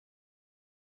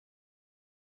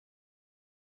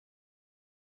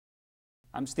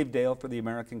I'm Steve Dale for the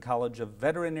American College of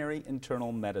Veterinary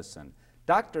Internal Medicine.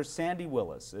 Dr. Sandy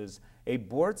Willis is a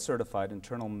board-certified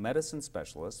internal medicine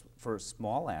specialist for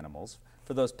small animals,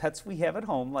 for those pets we have at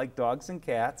home like dogs and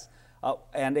cats,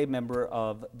 and a member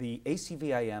of the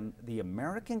ACVIM, the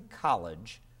American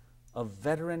College of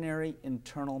Veterinary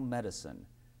Internal Medicine.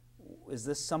 Is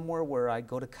this somewhere where I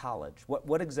go to college?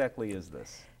 What exactly is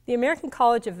this? The American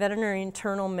College of Veterinary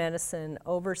Internal Medicine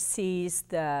oversees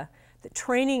the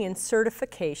training and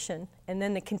certification, and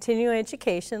then the continuing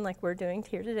education, like we're doing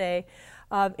here today,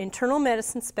 of internal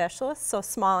medicine specialists, so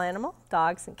small animal,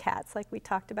 dogs and cats like we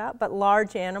talked about, but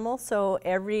large animals, so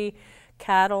every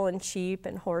cattle and sheep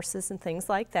and horses and things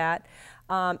like that.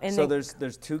 And so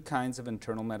there's two kinds of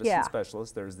internal medicine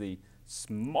specialists. There's the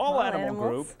small animal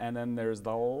group, and then there's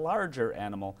the larger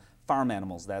animal, farm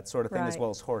animals, that sort of thing, as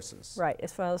well as horses. Right,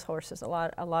 as well as horses, a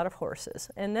lot of horses.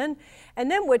 And then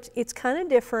it's kind of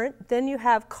different. Then you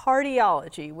have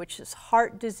cardiology, which is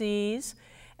heart disease,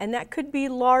 and that could be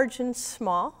large and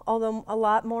small, although a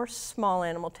lot more small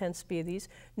animal tends to be these.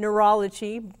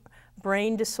 Neurology,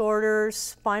 brain disorders,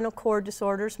 spinal cord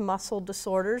disorders, muscle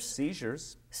disorders.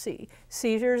 Seizures.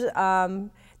 Seizures.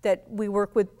 That we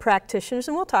work with practitioners,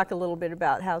 and we'll talk a little bit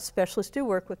about how specialists do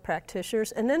work with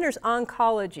practitioners. And then there's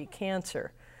oncology,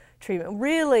 cancer treatment,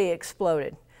 really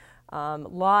exploded.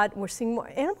 We're seeing more,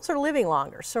 animals are living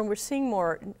longer, so we're seeing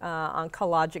more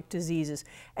oncologic diseases.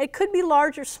 It could be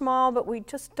large or small, but we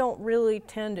just don't really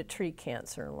tend to treat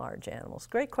cancer in large animals.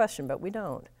 Great question, but we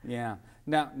don't. Yeah.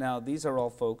 Now these are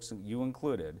all folks, you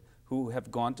included, who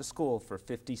have gone to school for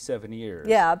 57 years.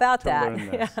 Yeah, about that. Learn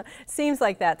this. Yeah, seems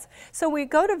like that. So we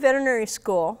go to veterinary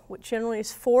school, which generally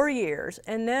is 4 years,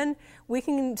 and then we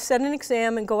can set an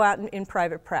exam and go out in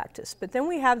private practice. But then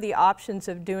we have the options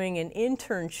of doing an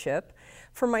internship.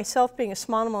 For myself, being a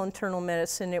small animal internal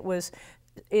medicine, it was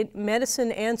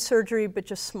medicine and surgery, but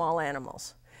just small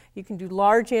animals. You can do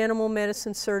large animal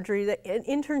medicine surgery. An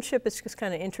internship is just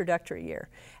kind of introductory year.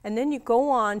 And then you go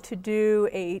on to do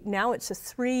now it's a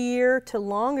 3-year to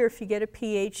longer if you get a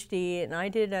PhD, and I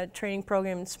did a training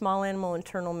program in small animal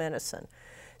internal medicine.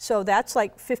 So that's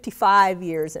like 55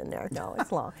 years in there. No,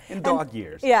 it's long. In dog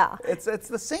years. Yeah. It's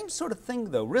the same sort of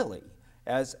thing though, really,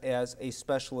 as a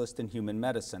specialist in human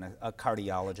medicine, a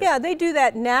cardiologist. Yeah, they do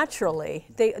that naturally.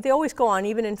 They always go on,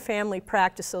 even in family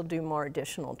practice, they'll do more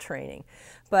additional training.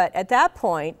 But at that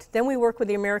point, then we work with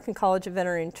the American College of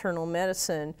Veterinary Internal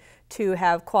Medicine to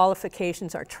have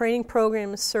qualifications. Our training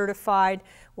program is certified.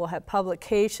 We'll have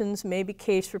publications, maybe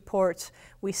case reports.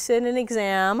 We sit an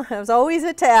exam. There's always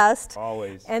a test.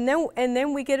 Always. And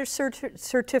then we get a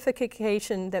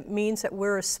certification that means that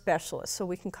we're a specialist, so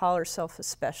we can call ourselves a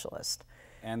specialist.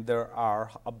 And there are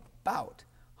about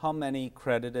how many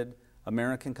credited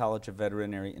American College of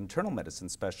Veterinary Internal Medicine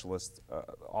specialists,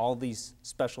 all these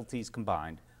specialties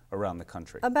combined, around the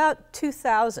country? About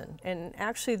 2,000, and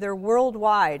actually they're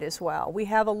worldwide as well. We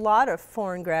have a lot of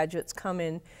foreign graduates come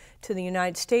in to the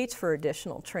United States for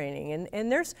additional training,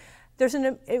 and there's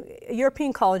a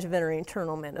European College of Veterinary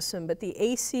Internal Medicine, but the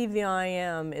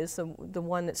ACVIM is the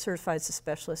one that certifies the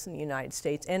specialists in the United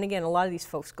States. And again, a lot of these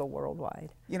folks go worldwide.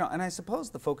 You know, and I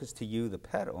suppose the focus to you, the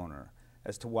pet owner,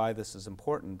 as to why this is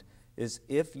important is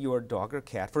if your dog or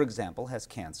cat, for example, has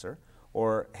cancer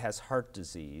or has heart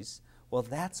disease, well,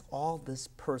 that's all this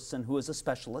person who is a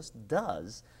specialist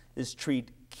does, is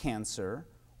treat cancer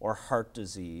or heart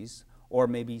disease or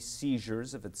maybe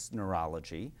seizures if it's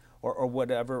neurology or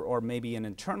whatever, or maybe an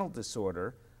internal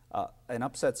disorder, an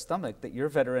upset stomach that your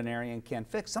veterinarian can't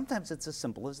fix. Sometimes it's as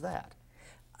simple as that.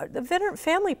 The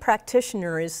family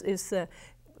practitioner is the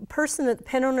person that the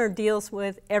pet owner deals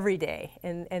with every day,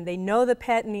 and they know the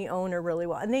pet and the owner really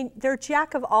well, and they're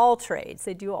jack of all trades.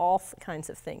 They do all kinds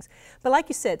of things. But like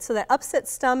you said, so that upset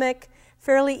stomach,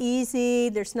 fairly easy,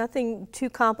 there's nothing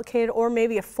too complicated, or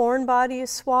maybe a foreign body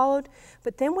is swallowed.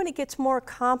 But then when it gets more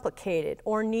complicated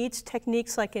or needs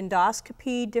techniques like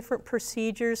endoscopy, different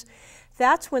procedures,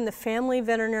 that's when the family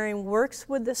veterinarian works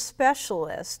with the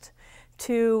specialist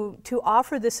to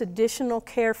offer this additional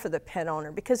care for the pet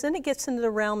owner, because then it gets into the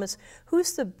realm as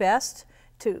who's the best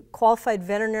qualified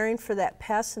veterinarian for that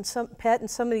pet, and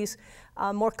some of these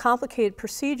more complicated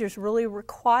procedures really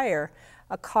require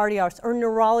a cardiologist or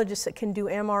neurologist that can do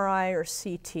MRI or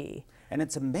CT. And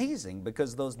it's amazing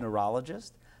because those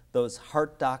neurologists, those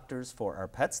heart doctors for our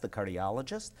pets, the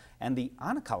cardiologists, and the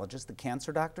oncologists, the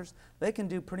cancer doctors, they can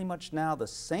do pretty much now the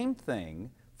same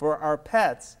thing for our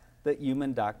pets that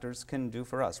human doctors can do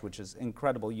for us, which is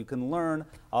incredible. You can learn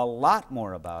a lot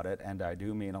more about it, and I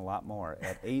do mean a lot more,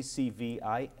 at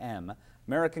ACVIM,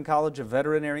 American College of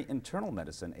Veterinary Internal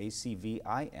Medicine,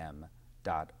 acvim.org.